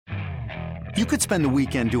You could spend the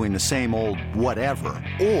weekend doing the same old whatever,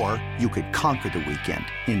 or you could conquer the weekend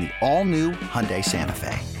in the all-new Hyundai Santa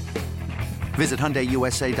Fe. Visit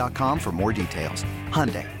HyundaiUSA.com for more details.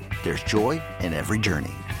 Hyundai, there's joy in every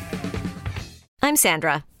journey. I'm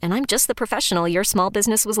Sandra, and I'm just the professional your small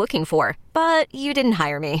business was looking for. But you didn't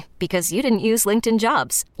hire me because you didn't use LinkedIn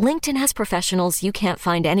Jobs. LinkedIn has professionals you can't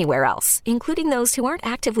find anywhere else, including those who aren't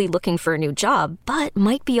actively looking for a new job, but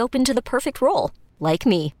might be open to the perfect role, like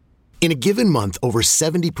me. In a given month, over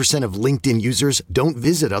 70% of LinkedIn users don't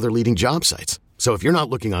visit other leading job sites. So if you're not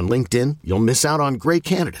looking on LinkedIn, you'll miss out on great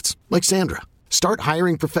candidates like Sandra. Start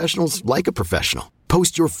hiring professionals like a professional.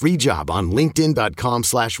 Post your free job on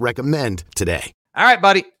linkedin.com/recommend today. All right,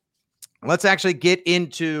 buddy. Let's actually get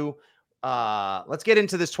into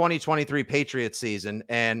this 2023 Patriots season.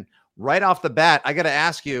 And right off the bat, I got to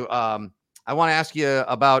ask you, I want to ask you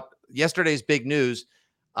about yesterday's big news.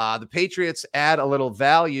 The Patriots add a little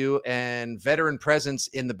value and veteran presence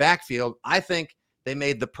in the backfield. I think they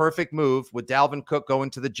made the perfect move with Dalvin Cook going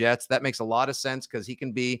to the Jets. That makes a lot of sense because he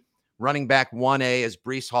can be running back 1A as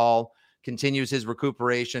Breece Hall continues his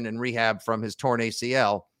recuperation and rehab from his torn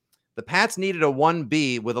ACL. The Pats needed a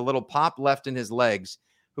 1B with a little pop left in his legs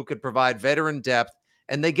who could provide veteran depth.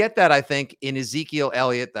 And they get that, I think, in Ezekiel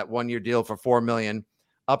Elliott, that one-year deal for $4 million,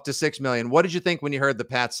 up to $6 million. What did you think when you heard the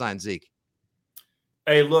Pats sign Zeke?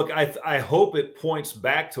 Hey, look, I hope it points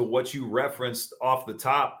back to what you referenced off the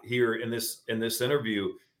top here in this interview.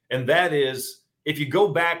 And that is, if you go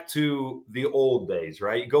back to the old days,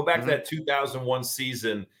 right? You go back to that 2001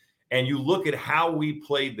 season and you look at how we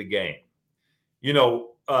played the game. You know,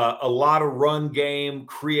 a lot of run game,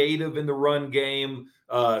 creative in the run game,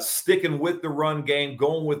 sticking with the run game,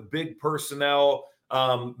 going with big personnel,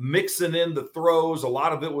 mixing in the throws. A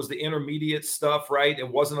lot of it was the intermediate stuff, right? It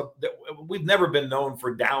wasn't we've never been known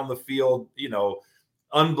for down the field, you know,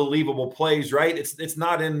 unbelievable plays, right? It's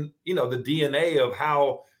not in, you know, the DNA of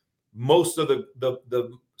how most of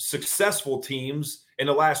the successful teams in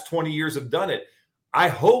the last 20 years have done it. I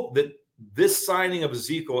hope that this signing of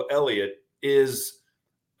Ezekiel Elliott is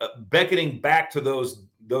beckoning back to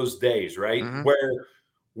those days, right? Where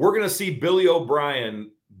we're going to see Billy O'Brien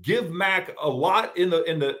give Mac a lot in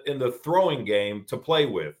the throwing game to play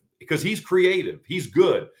with because he's creative. He's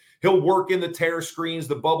good. He'll work in the tear screens,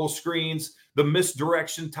 the bubble screens, the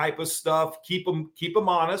misdirection type of stuff. Keep them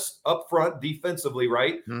honest up front defensively,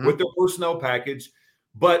 right? With their personnel package.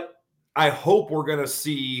 But I hope we're going to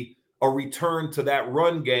see a return to that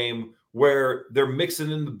run game where they're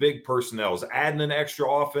mixing in the big personnels, adding an extra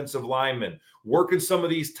offensive lineman, working some of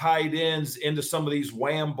these tight ends into some of these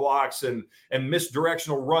wham blocks and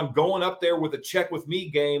misdirectional run, going up there with a check with me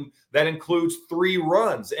game that includes 3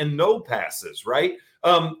 runs and no passes, right?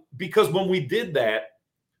 Because when we did that,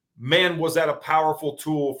 man, was that a powerful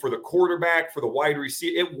tool for the quarterback, for the wide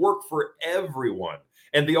receiver. It worked for everyone.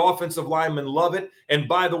 And the offensive linemen love it. And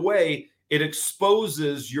by the way, it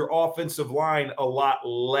exposes your offensive line a lot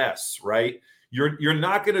less, right? You're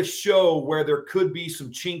not going to show where there could be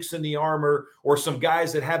some chinks in the armor or some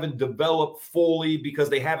guys that haven't developed fully because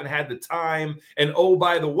they haven't had the time. And oh,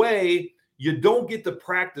 by the way, you don't get to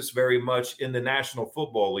practice very much in the National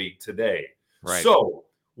Football League today. Right. So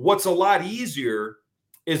what's a lot easier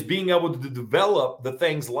is being able to develop the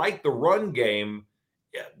things like the run game.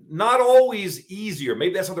 Not always easier.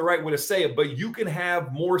 Maybe that's not the right way to say it, but you can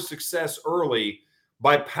have more success early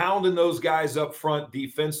by pounding those guys up front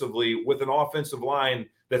defensively with an offensive line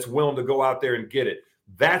that's willing to go out there and get it.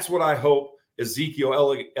 That's what I hope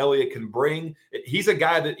Ezekiel Elliott can bring. He's a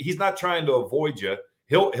guy that he's not trying to avoid you.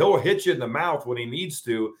 He'll hit you in the mouth when he needs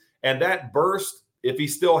to. And that burst, if he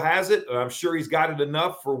still has it, and I'm sure he's got it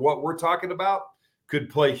enough for what we're talking about, could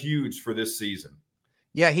play huge for this season.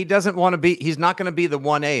 Yeah, he's not going to be the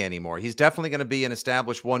 1A anymore. He's definitely going to be an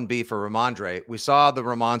established 1B for Ramondre. We saw the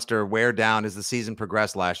Ramonster wear down as the season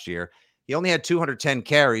progressed last year. He only had 210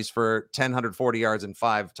 carries for 1,040 yards and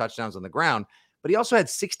 5 touchdowns on the ground, but he also had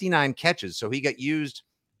 69 catches. So he got used,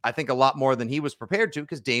 I think, a lot more than he was prepared to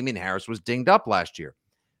because Damian Harris was dinged up last year.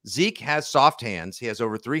 Zeke has soft hands. He has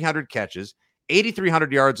over 300 catches,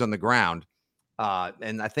 8,300 yards on the ground,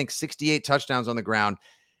 and I think 68 touchdowns on the ground.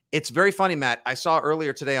 It's very funny, Matt. I saw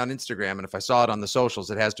earlier today on Instagram, and if I saw it on the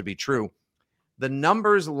socials, it has to be true. The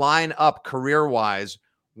numbers line up career-wise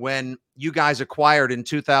when you guys acquired in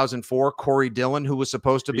 2004 Corey Dillon, who was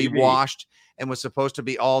supposed to be washed and was supposed to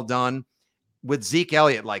be all done, with Zeke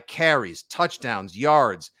Elliott, like carries, touchdowns,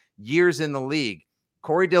 yards, years in the league.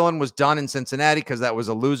 Corey Dillon was done in Cincinnati because that was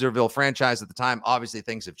a Loserville franchise at the time. Obviously,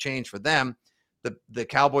 things have changed for them. The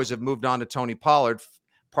Cowboys have moved on to Tony Pollard,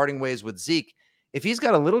 parting ways with Zeke. If he's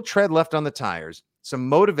got a little tread left on the tires, some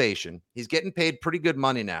motivation. He's getting paid pretty good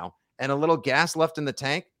money now and a little gas left in the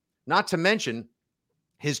tank, not to mention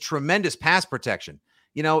his tremendous pass protection.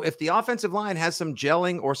 If the offensive line has some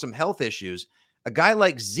gelling or some health issues, a guy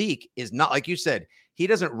like Zeke is not, like you said, he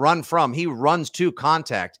doesn't he runs to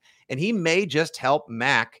contact, and he may just help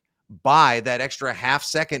Mac buy that extra half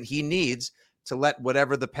second he needs to let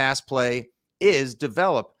whatever the pass play is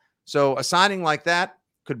develop. So a signing like that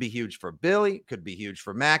could be huge for Billy, could be huge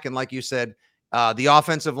for Mac. And like you said, the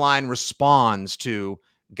offensive line responds to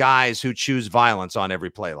guys who choose violence on every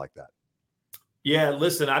play like that. Yeah,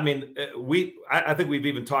 listen, I mean, I think we've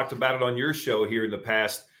even talked about it on your show here in the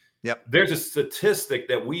past. Yep. There's a statistic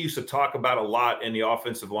that we used to talk about a lot in the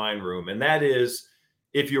offensive line room, and that is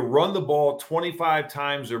if you run the ball 25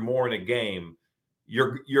 times or more in a game,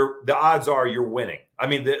 the odds are you're winning. I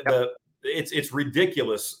mean, it's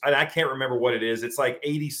ridiculous. And I can't remember what it is. It's like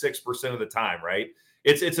 86% of the time, right?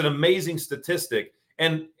 It's an amazing statistic.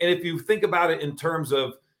 And if you think about it in terms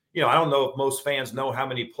of, I don't know if most fans know how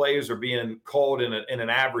many plays are being called in an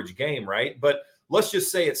average game, right? But let's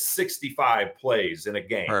just say it's 65 plays in a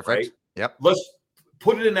game. Perfect. Right? Yep. Let's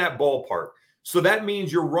put it in that ballpark. So that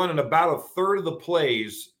means you're running about a third of the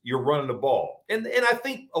plays, you're running the ball. And I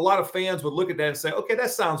think a lot of fans would look at that and say, okay,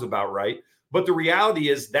 that sounds about right. But the reality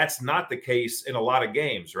is that's not the case in a lot of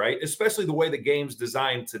games, right? Especially the way the game's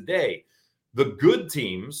designed today. The good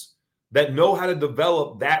teams that know how to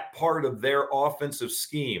develop that part of their offensive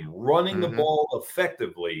scheme, running the ball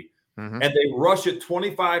effectively, and they rush it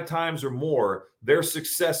 25 times or more, their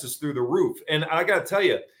success is through the roof. And I got to tell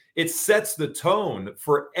you, it sets the tone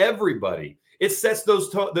for everybody. It sets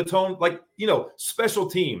the tone, like, special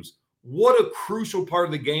teams. What a crucial part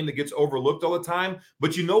of the game that gets overlooked all the time.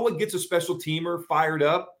 But you know what gets a special teamer fired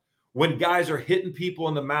up? When guys are hitting people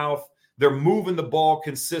in the mouth, they're moving the ball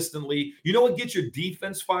consistently. You know what gets your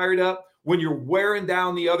defense fired up? When you're wearing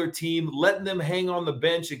down the other team, letting them hang on the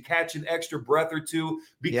bench and catch an extra breath or two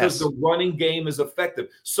because the running game is effective.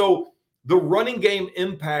 So the running game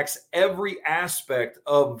impacts every aspect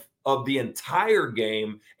of the entire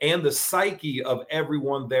game and the psyche of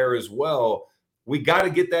everyone there as well. We got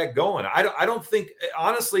to get that going. I don't think,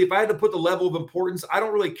 honestly, if I had to put the level of importance, I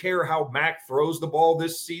don't really care how Mac throws the ball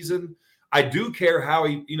this season. I do care how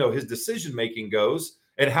his decision-making goes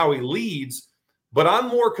and how he leads. But I'm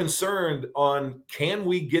more concerned on, can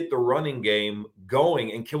we get the running game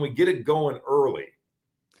going, and can we get it going early?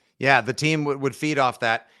 Yeah, the team would feed off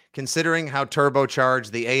that, considering how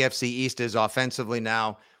turbocharged the AFC East is offensively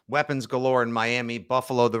now. Weapons galore in Miami,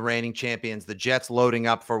 Buffalo, the reigning champions, the Jets loading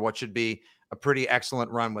up for what should be a pretty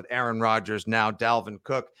excellent run with Aaron Rodgers, now Dalvin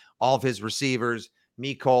Cook, all of his receivers,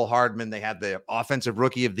 Mecole Hardman. They had the offensive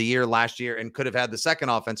rookie of the year last year and could have had the second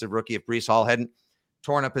offensive rookie if Breece Hall hadn't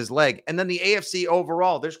torn up his leg. And then the AFC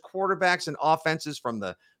overall, there's quarterbacks and offenses from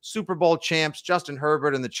the Super Bowl champs, Justin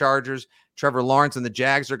Herbert and the Chargers, Trevor Lawrence and the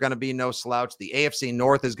Jags are going to be no slouch. The AFC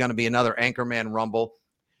North is going to be another anchorman rumble.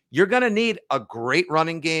 You're going to need a great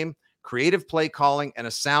running game, creative play calling, and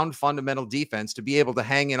a sound fundamental defense to be able to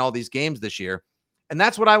hang in all these games this year. And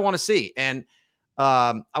that's what I want to see. And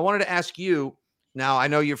I wanted to ask you, now I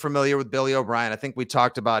know you're familiar with Billy O'Brien. I think we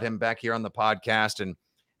talked about him back here on the podcast and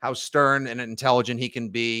how stern and intelligent he can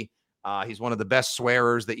be. He's one of the best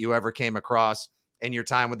swearers that you ever came across in your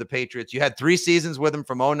time with the Patriots. You had 3 seasons with him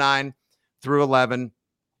from 2009 through 2011.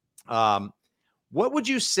 What would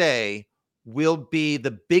you say will be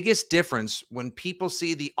the biggest difference when people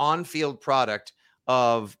see the on-field product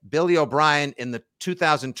of Billy O'Brien in the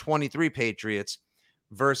 2023 Patriots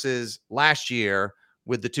versus last year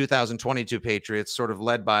with the 2022 Patriots, sort of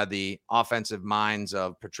led by the offensive minds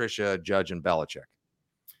of Patricia, Judge, and Belichick?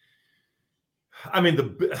 I mean,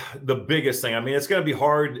 the biggest thing, it's going to be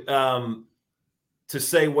hard to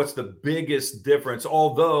say what's the biggest difference,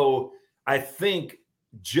 although I think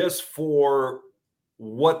just for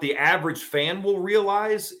what the average fan will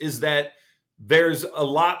realize is that there's a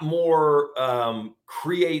lot more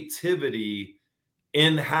creativity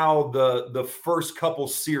in how the first couple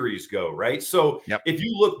series go, right? So if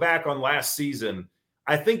you look back on last season,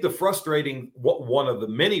 I think one of the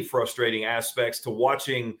many frustrating aspects to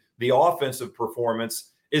watching the offensive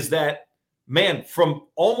performance is that, man, from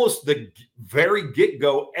almost the very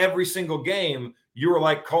get-go, every single game, you were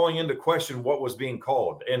like calling into question what was being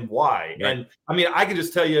called and why. Right. And I can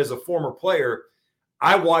just tell you as a former player,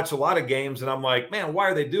 I watch a lot of games and I'm like, man, why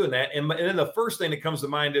are they doing that? And then the first thing that comes to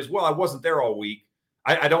mind is, well, I wasn't there all week.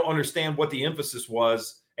 I don't understand what the emphasis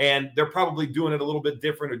was. And they're probably doing it a little bit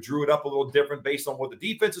different or drew it up a little different based on what the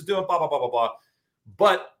defense is doing, blah, blah, blah, blah, blah.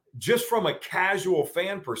 But just from a casual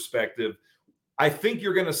fan perspective, I think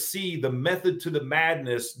you're going to see the method to the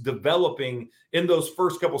madness developing in those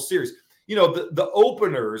first couple series. The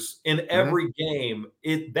openers in every game,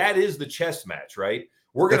 that is the chess match, right?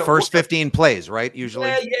 The first 15 plays, right? Usually.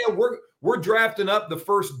 Yeah. We're drafting up the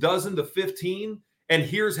first dozen to 15, and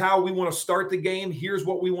here's how we want to start the game. Here's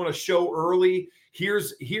what we want to show early.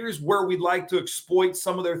 Here's where we'd like to exploit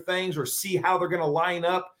some of their things or see how they're going to line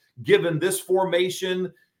up given this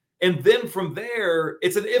formation. And then from there,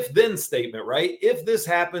 it's an if-then statement, right? If this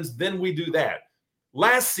happens, then we do that.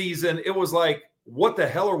 Last season, it was like, what the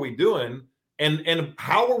hell are we doing? And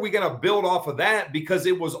how are we going to build off of that? Because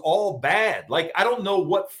it was all bad. Like, I don't know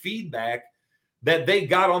what feedback that they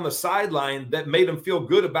got on the sideline that made them feel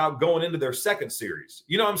good about going into their second series.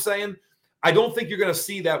 You know what I'm saying? I don't think you're going to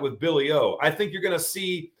see that with Billy O. I think you're going to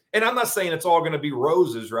see, and I'm not saying it's all going to be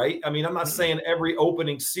roses, right? I mean, I'm not saying every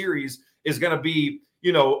opening series is going to be,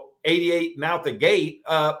 88 and out the gate.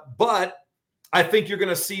 But I think you're going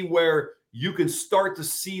to see where you can start to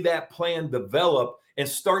see that plan develop and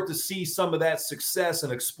start to see some of that success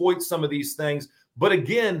and exploit some of these things. But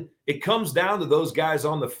again, it comes down to those guys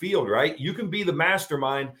on the field, right? You can be the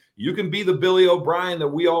mastermind. You can be the Billy O'Brien that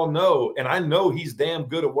we all know. And I know he's damn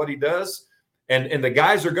good at what he does. And the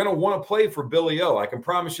guys are going to want to play for Billy O. I can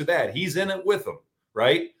promise you that. He's in it with them,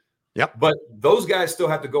 right? Yep. But those guys still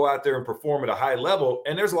have to go out there and perform at a high level.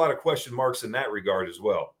 And there's a lot of question marks in that regard as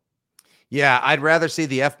well. Yeah, I'd rather see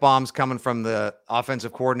the F-bombs coming from the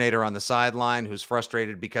offensive coordinator on the sideline who's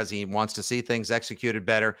frustrated because he wants to see things executed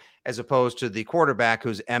better, as opposed to the quarterback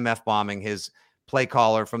who's MF-bombing his play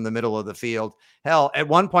caller from the middle of the field. Hell, at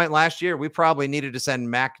one point last year, we probably needed to send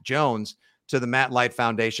Mac Jones to the Matt Light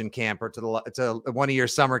Foundation camp or to one of your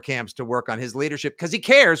summer camps to work on his leadership because he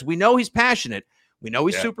cares. We know he's passionate. We know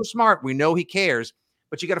he's super smart. We know he cares.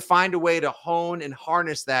 But you got to find a way to hone and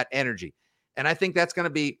harness that energy. And I think that's going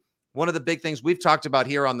to be one of the big things we've talked about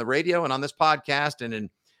here on the radio and on this podcast and in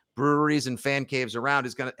breweries and fan caves around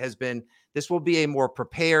has been this will be a more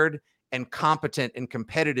prepared and competent and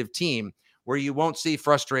competitive team where you won't see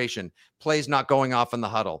frustration, plays not going off in the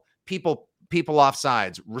huddle, people off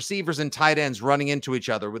sides, receivers and tight ends running into each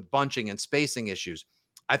other with bunching and spacing issues.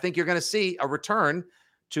 I think you're going to see a return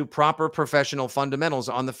to proper professional fundamentals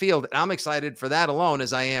on the field. And I'm excited for that alone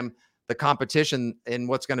as I am the competition in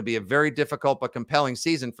what's going to be a very difficult but compelling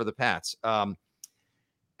season for the Pats.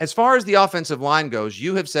 As far as the offensive line goes,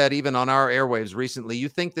 you have said even on our airwaves recently, you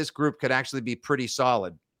think this group could actually be pretty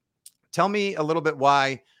solid. Tell me a little bit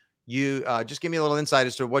why you just give me a little insight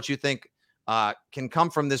as to what you think can come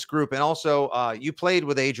from this group. And also you played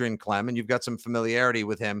with Adrian Clem and you've got some familiarity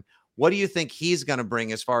with him. What do you think he's going to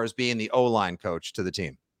bring as far as being the O-line coach to the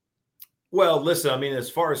team? Well, listen, I mean, as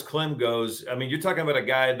far as Clem goes, I mean, you're talking about a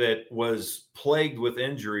guy that was plagued with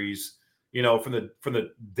injuries, from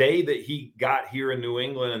the day that he got here in New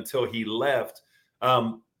England until he left.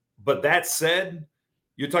 But that said,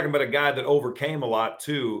 you're talking about a guy that overcame a lot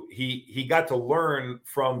too. He got to learn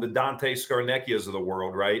from the Dante Scarnecchias of the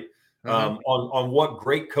world, right? On what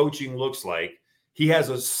great coaching looks like. He has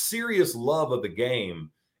a serious love of the game,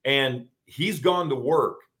 and he's gone to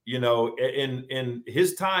work, in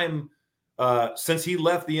his time. Since he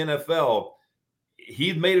left the NFL,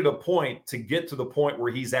 he made it a point to get to the point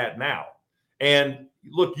where he's at now. And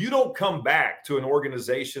look, you don't come back to an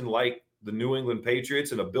organization like the New England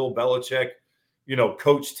Patriots and a Bill Belichick,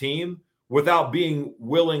 coach team without being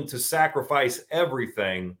willing to sacrifice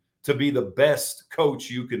everything to be the best coach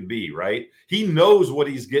you can be, right? He knows what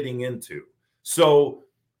he's getting into. So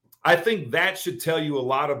I think that should tell you a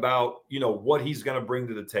lot about, what he's going to bring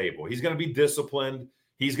to the table. He's going to be disciplined.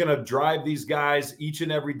 He's going to drive these guys each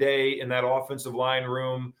and every day in that offensive line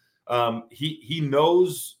room. He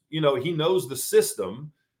knows, he knows the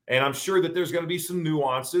system, and I'm sure that there's going to be some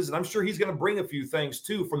nuances, and I'm sure he's going to bring a few things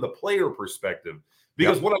too from the player perspective.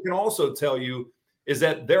 Because what I can also tell you is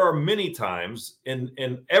that there are many times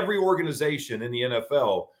in every organization in the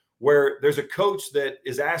NFL where there's a coach that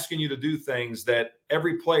is asking you to do things that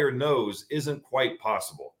every player knows isn't quite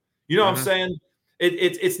possible. You know what I'm saying?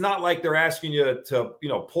 It's not like they're asking you to,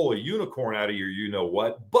 pull a unicorn out of your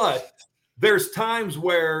you-know-what, but there's times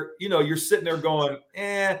where, you're sitting there going,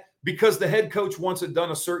 because the head coach wants it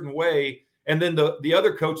done a certain way. And then the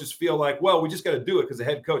other coaches feel like, well, we just got to do it because the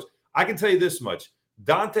head coach. I can tell you this much.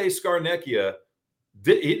 Dante Scarnecchia,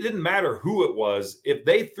 it didn't matter who it was. If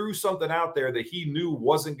they threw something out there that he knew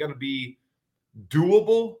wasn't going to be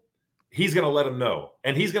doable, he's going to let him know.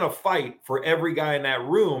 And he's going to fight for every guy in that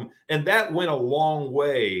room. And that went a long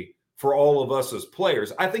way for all of us as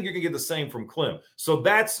players. I think you're going to get the same from Clem. So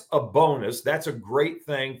that's a bonus. That's a great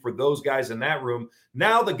thing for those guys in that room.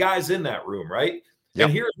 Now the guys in that room, right? Yep.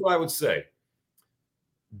 And here's what I would say.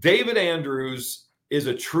 David Andrews is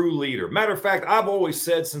a true leader. Matter of fact, I've always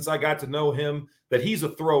said since I got to know him that he's a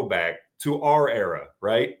throwback to our era,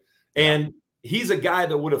 right? Yeah. And he's a guy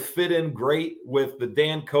that would have fit in great with the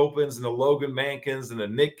Dan Copens and the Logan Mankins and the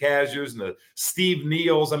Nick Kazers and the Steve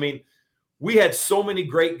Neals. I mean, we had so many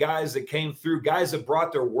great guys that came through, guys that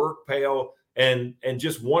brought their work pail and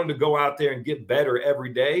just wanted to go out there and get better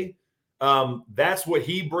every day. That's what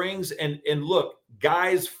he brings. And look,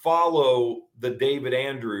 guys follow the David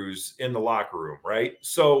Andrews in the locker room, right?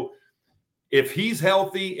 So if he's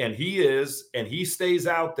healthy, and he is, and he stays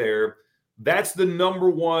out there, that's the number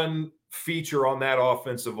one feature on that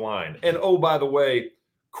offensive line. And oh, by the way,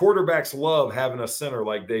 quarterbacks love having a center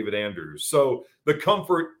like David Andrews. So the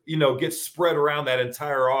comfort, gets spread around that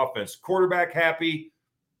entire offense. Quarterback happy,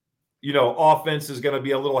 offense is going to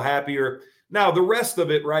be a little happier. Now, the rest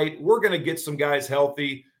of it, right, we're going to get some guys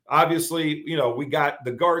healthy. Obviously, we got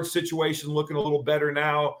the guard situation looking a little better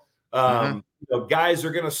now. Guys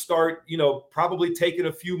are going to start, probably taking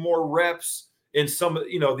a few more reps in some,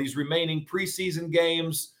 these remaining preseason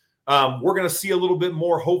games. We're going to see a little bit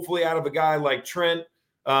more, hopefully, out of a guy like Trent.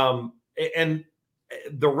 And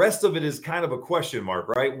the rest of it is kind of a question mark,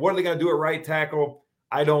 right? What are they going to do at right tackle?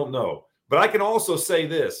 I don't know. But I can also say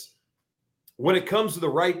this. When it comes to the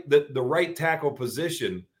right tackle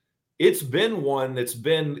position, it's been one that's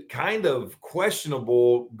been kind of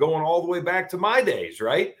questionable going all the way back to my days,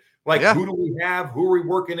 right? Like, Who do we have? Who are we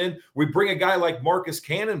working in? We bring a guy like Marcus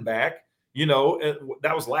Cannon back,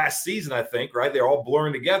 that was last season, I think, right? They're all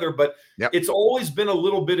blurring together, but It's always been a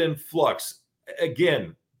little bit in flux.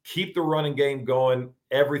 Again, keep the running game going.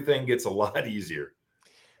 Everything gets a lot easier.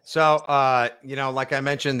 So, like I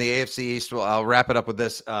mentioned, the AFC East, I'll wrap it up with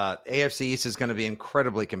this. AFC East is going to be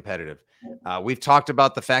incredibly competitive. We've talked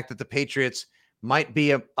about the fact that the Patriots might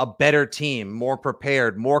be a better team, more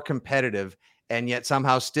prepared, more competitive, and yet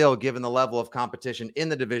somehow still, given the level of competition in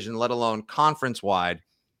the division, let alone conference-wide,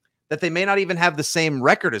 that they may not even have the same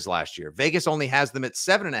record as last year. Vegas only has them at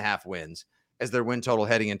 7.5 wins as their win total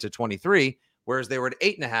heading into 23, whereas they were at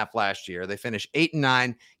 8.5 last year. They finished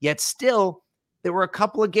 8-9, yet still there were a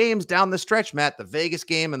couple of games down the stretch, Matt, the Vegas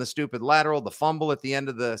game and the stupid lateral, the fumble at the end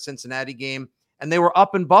of the Cincinnati game, and they were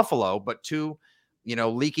up in Buffalo, but two,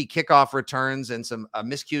 leaky kickoff returns and some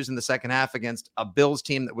miscues in the second half against a Bills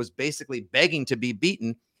team that was basically begging to be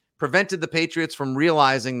beaten prevented the Patriots from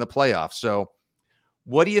realizing the playoffs. So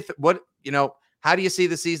what do you how do you see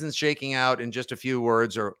the season shaking out in just a few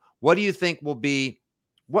words, or what do you think will be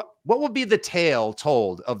what will be the tale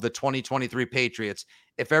told of the 2023 Patriots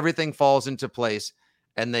if everything falls into place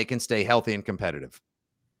and they can stay healthy and competitive?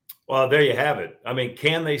 Well, there you have it. I mean,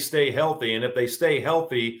 can they stay healthy? And if they stay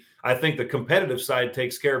healthy, I think the competitive side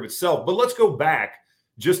takes care of itself. But let's go back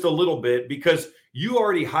just a little bit, because you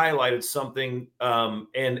already highlighted something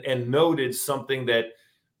and noted something that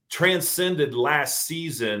transcended last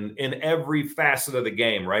season in every facet of the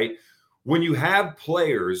game, right? When you have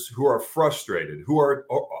players who are frustrated, who are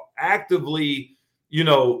actively,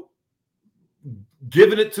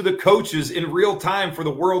 giving it to the coaches in real time for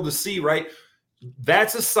the world to see, right?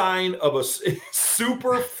 That's a sign of a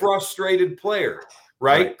super frustrated player,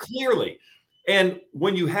 right? Clearly. And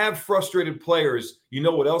when you have frustrated players, you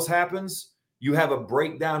know what else happens? You have a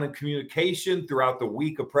breakdown in communication throughout the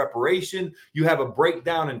week of preparation. You have a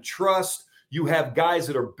breakdown in trust. You have guys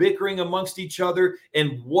that are bickering amongst each other.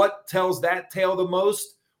 And what tells that tale the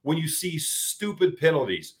most? When you see stupid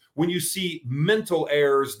penalties, when you see mental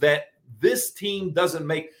errors that this team doesn't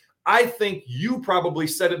make. I think you probably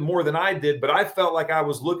said it more than I did, but I felt like I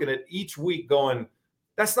was looking at each week going,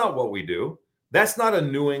 that's not what we do. That's not a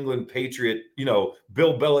New England Patriot,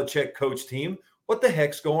 Bill Belichick coach team. What the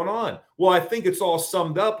heck's going on? Well, I think it's all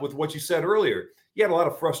summed up with what you said earlier. You had a lot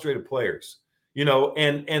of frustrated players.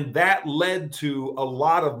 And that led to a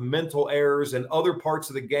lot of mental errors and other parts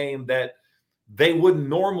of the game that they wouldn't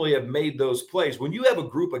normally have made those plays. When you have a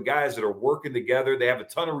group of guys that are working together, they have a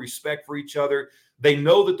ton of respect for each other. They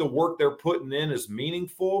know that the work they're putting in is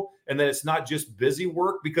meaningful and that it's not just busy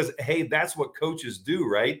work, because, hey, that's what coaches do,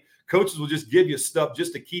 right? Coaches will just give you stuff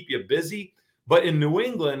just to keep you busy. But in New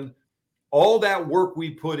England, all that work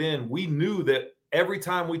we put in, we knew that every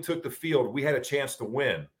time we took the field, we had a chance to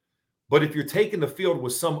win. But if you're taking the field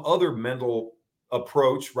with some other mental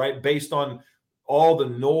approach, right, based on all the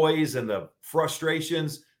noise and the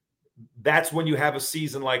frustrations, that's when you have a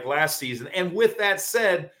season like last season. And with that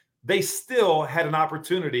said, they still had an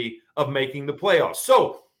opportunity of making the playoffs.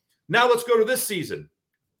 So now let's go to this season.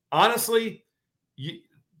 Honestly, you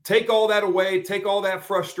take all that away, take all that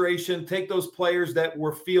frustration, take those players that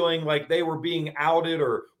were feeling like they were being outed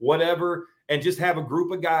or whatever, and just have a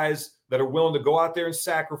group of guys that are willing to go out there and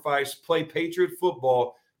sacrifice, play Patriot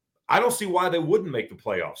football, I don't see why they wouldn't make the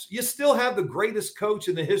playoffs. You still have the greatest coach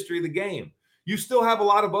in the history of the game. You still have a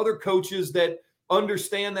lot of other coaches that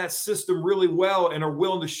understand that system really well and are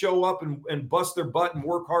willing to show up and bust their butt and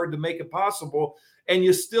work hard to make it possible. And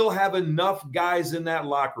you still have enough guys in that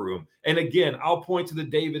locker room. And again, I'll point to the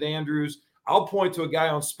David Andrews. I'll point to a guy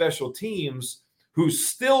on special teams who's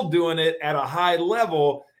still doing it at a high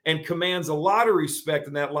level and commands a lot of respect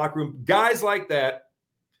in that locker room. Guys like that,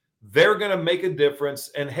 they're going to make a difference.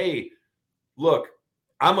 And hey, look,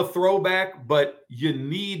 I'm a throwback, but you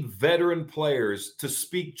need veteran players to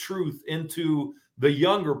speak truth into the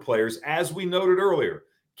younger players. As we noted earlier,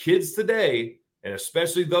 kids today, and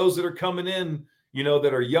especially those that are coming in,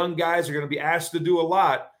 that are young guys, are going to be asked to do a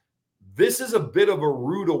lot. This is a bit of a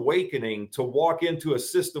rude awakening to walk into a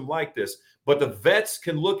system like this. But the vets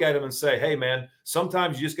can look at him and say, hey, man,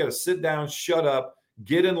 sometimes you just got to sit down, shut up,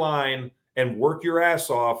 get in line, and work your ass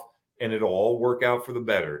off, and it'll all work out for the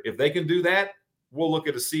better. If they can do that, we'll look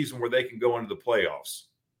at a season where they can go into the playoffs.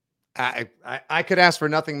 I could ask for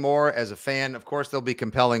nothing more as a fan. Of course, they'll be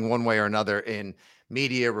compelling one way or another in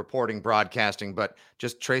media, reporting, broadcasting, but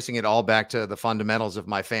just tracing it all back to the fundamentals of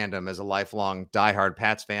my fandom as a lifelong diehard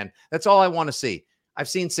Pats fan. That's all I want to see. I've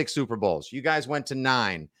seen 6 Super Bowls. You guys went to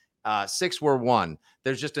 9. 6 were won.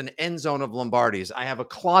 There's just an end zone of Lombardis. I have a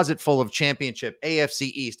closet full of championship,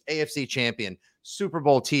 AFC East, AFC champion, Super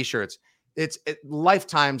Bowl t-shirts. It's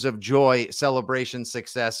lifetimes of joy, celebration,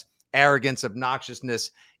 success, arrogance,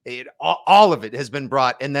 obnoxiousness. All of it has been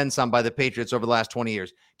brought and then some by the Patriots over the last 20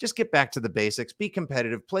 years. Just get back to the basics, be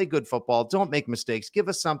competitive, play good football, don't make mistakes, give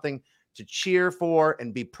us something to cheer for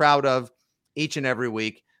and be proud of each and every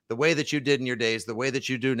week, the way that you did in your days, the way that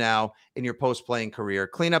you do now in your post-playing career.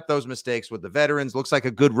 Clean up those mistakes with the veterans. Looks like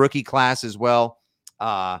a good rookie class as well,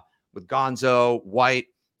 with Gonzo, White,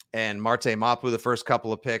 and Marte Mapu, the first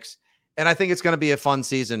couple of picks. And I think it's going to be a fun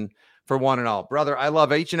season for one and all. Brother, I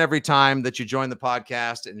love each and every time that you join the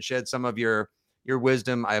podcast and shed some of your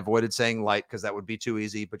wisdom. I avoided saying light because that would be too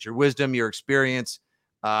easy, but your wisdom, your experience,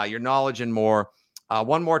 your knowledge, and more.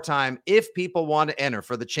 One more time, if people want to enter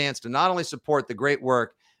for the chance to not only support the great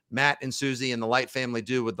work Matt and Susie and the Light family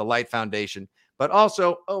do with the Light Foundation, but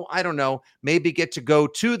also, maybe get to go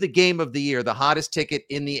to the game of the year, the hottest ticket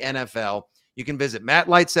in the NFL. You can visit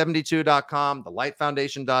mattlight72.com,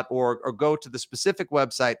 thelightfoundation.org, or go to the specific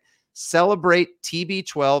website,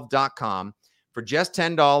 celebratetb12.com, for just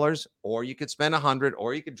 $10, or you could spend $100,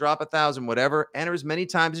 or you could drop $1,000, whatever. Enter as many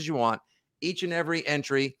times as you want. Each and every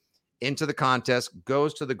entry into the contest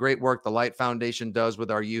goes to the great work the Light Foundation does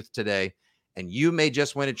with our youth today. And you may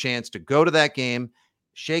just win a chance to go to that game,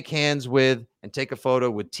 shake hands with, and take a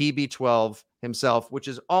photo with TB12 himself, which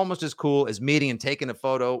is almost as cool as meeting and taking a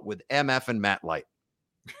photo with MF and Matt Light.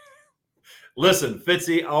 Listen,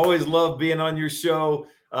 Fitzy, I always love being on your show.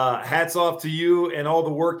 Hats off to you and all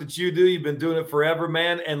the work that you do. You've been doing it forever,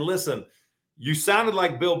 man. And listen, you sounded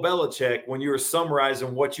like Bill Belichick when you were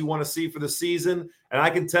summarizing what you want to see for the season. And I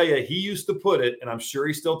can tell you, he used to put it, and I'm sure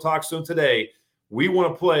he still talks to him today, we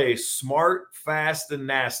want to play smart, fast, and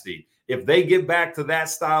nasty. If they get back to that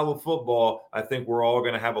style of football, I think we're all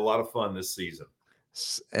going to have a lot of fun this season.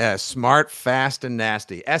 Smart, fast, and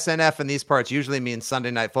nasty. SNF in these parts usually means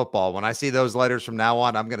Sunday Night Football. When I see those letters from now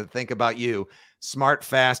on, I'm going to think about you. Smart,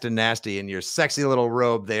 fast, and nasty in your sexy little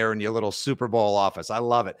robe there in your little Super Bowl office. I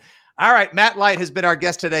love it. All right, Matt Light has been our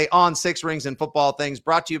guest today on Six Rings and Football Things,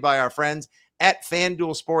 brought to you by our friends at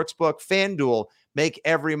FanDuel Sportsbook. FanDuel, make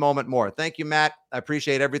every moment more. Thank you, Matt. I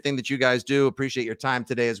appreciate everything that you guys do. Appreciate your time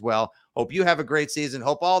today as well. Hope you have a great season.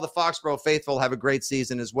 Hope all the Foxborough faithful have a great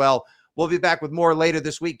season as well. We'll be back with more later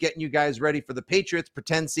this week, getting you guys ready for the Patriots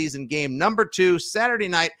pretend season game number 2, Saturday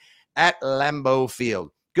night at Lambeau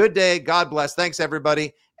Field. Good day. God bless. Thanks,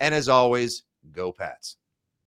 everybody. And as always, go Pats.